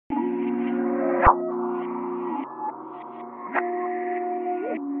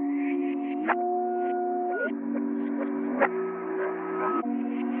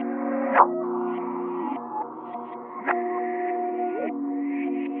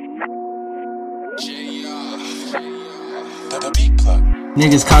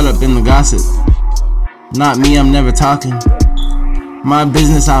Niggas caught up in the gossip. Not me, I'm never talking. My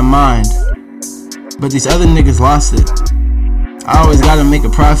business I mind, but these other niggas lost it. I always gotta make a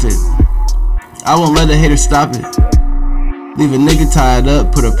profit. I won't let a hater stop it. Leave a nigga tied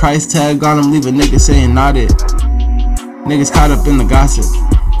up, put a price tag on him, leave a nigga saying not it. Niggas caught up in the gossip.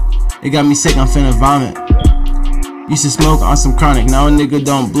 It got me sick, I'm finna vomit. Used to smoke on some chronic, now a nigga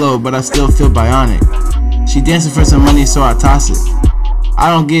don't blow, but I still feel bionic. She dancing for some money, so I toss it. I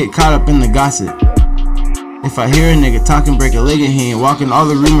don't get caught up in the gossip. If I hear a nigga talking, break a leg and he ain't walking, all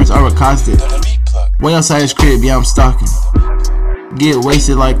the rumors are accosted. Way outside his crib, yeah, I'm stalking. Get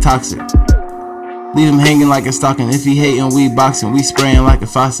wasted like toxic. Leave him hanging like a stocking. If he hating, we boxing, we spraying like a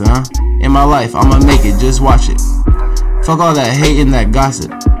faucet, huh? In my life, I'ma make it, just watch it. Fuck all that hating, that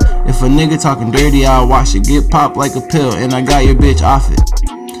gossip. If a nigga talking dirty, I'll watch it. Get popped like a pill, and I got your bitch off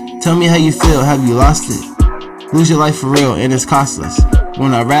it. Tell me how you feel, have you lost it? Lose your life for real, and it's costless.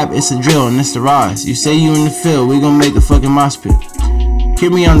 When I rap, it's a drill, and it's the rise. You say you in the field, we gon' make a fucking mosh pit.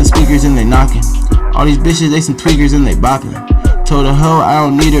 Hear me on the speakers and they knocking. All these bitches, they some tweakers and they bopping. Told a hoe I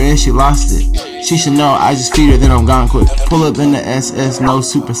don't need her and she lost it. She should know I just feed her, then I'm gone quick. Pull up in the SS, no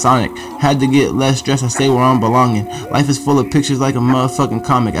supersonic. Had to get less stressed, I stay where I'm belonging. Life is full of pictures like a motherfucking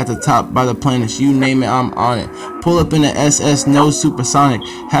comic. At the top by the planets, you name it, I'm on it. Pull up in the SS, no supersonic.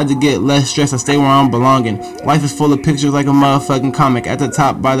 Had to get less stressed, I stay where I'm belonging. Life is full of pictures like a motherfucking comic. At the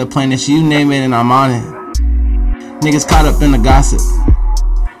top by the planets, you name it and I'm on it. Niggas caught up in the gossip.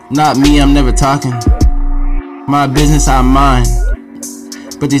 Not me, I'm never talking. My business I mind,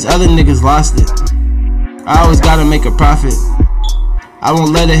 but these other niggas lost it. I always gotta make a profit. I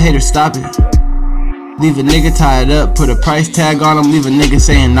won't let a hater stop it. Leave a nigga tied up, put a price tag on him, leave a nigga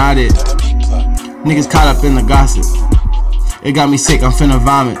saying not it. Niggas caught up in the gossip. It got me sick, I'm finna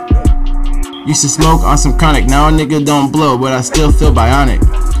vomit. Used to smoke on some chronic, now a nigga don't blow, but I still feel bionic.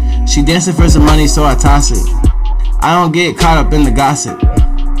 She dancing for some money, so I toss it. I don't get caught up in the gossip.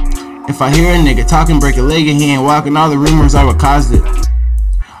 If I hear a nigga talking, break a leg and he ain't walking, all the rumors are what caused it.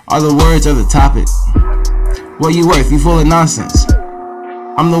 All the words are the topic. What you worth? You full of nonsense.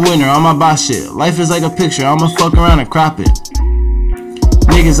 I'm the winner, on my boss shit. Life is like a picture, I'ma fuck around and crop it.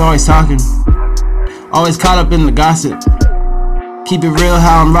 Niggas always talking, always caught up in the gossip. Keep it real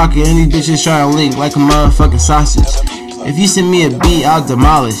how I'm rocking, and these bitches try to link like a motherfucking sausage. If you send me a beat, I'll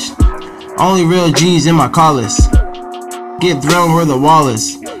demolish. Only real G's in my call list. Get thrown where the wall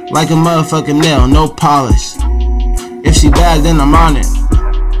is. Like a motherfucking nail, no polish. If she bad, then I'm on it.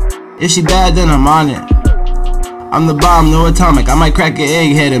 If she bad, then I'm on it. I'm the bomb, no atomic. I might crack an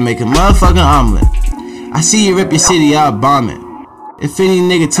egghead and make a motherfucking omelet. I see you rip your city, I'll bomb it. If any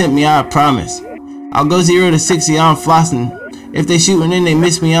nigga tempt me, I promise. I'll go 0 to 60, I'm flossing. If they shootin' and they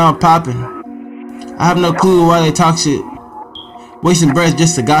miss me, I'm popping. I have no clue why they talk shit. Wasting breath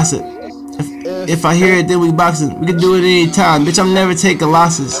just to gossip. If I hear it, then we boxing. We can do it anytime, bitch, I'm never taking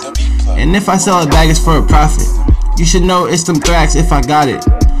losses. And if I sell a bag, it's for a profit. You should know it's them thracks if I got it.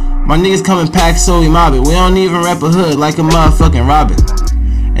 My niggas coming packed, so we mob it. We don't even rep a hood like a motherfucking Robin.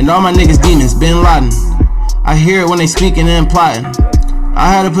 And all my niggas demons, Bin Laden. I hear it when they speaking and plotting.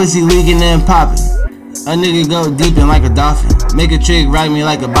 I had a pussy leaking and popping. A nigga go deepin' like a dolphin. Make a trick, ride me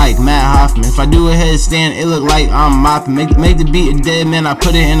like a bike, Matt Hoffman. If I do a headstand, it look like I'm mopping. Make the beat a dead man, I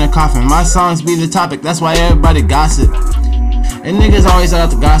put it in a coffin. My songs be the topic, that's why everybody gossip. And niggas always out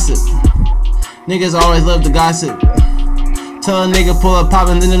to gossip. Niggas always love to gossip. Tell a nigga pull up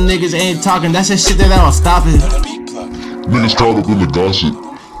poppin', then them niggas ain't talking. That's just shit that don't stop it. Niggas caught up in the gossip.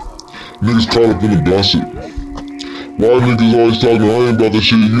 Niggas caught up in the gossip. Why niggas always talking? I ain't about that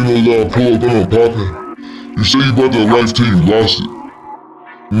shit. You know that I pull up and I'm poppin'. You say you about that life till you lost it.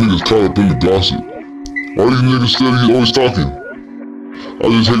 Niggas caught up in the gossip. Why these niggas steady always talking? I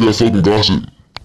just hate that fucking gossip.